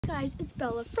Guys, it's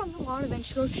Bella from the Water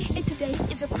Adventure, and today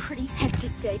is a pretty hectic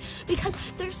day because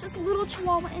there's this little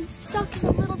Chihuahua and it's stuck in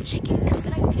a little chicken coop,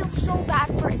 and I feel so bad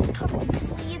for it. It's covered in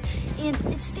fleas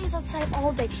and it stays outside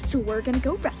all day, so we're gonna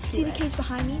go rescue it. See the cage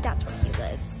behind me? That's where he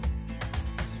lives.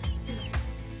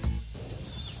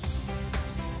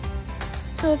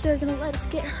 So if they're gonna let us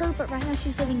get her, but right now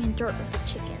she's living in dirt with the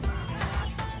chickens.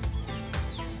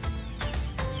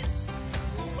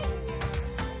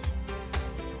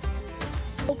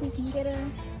 Hope we can get her.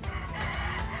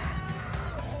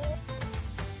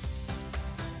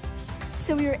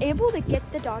 So we were able to get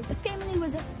the dog. The family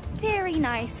was very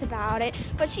nice about it,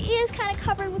 but she is kind of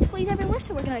covered with fleas everywhere,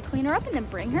 so we're gonna clean her up and then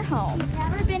bring her home. She's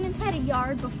never been inside a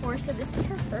yard before, so this is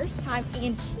her first time,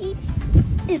 and she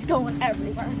is going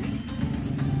everywhere.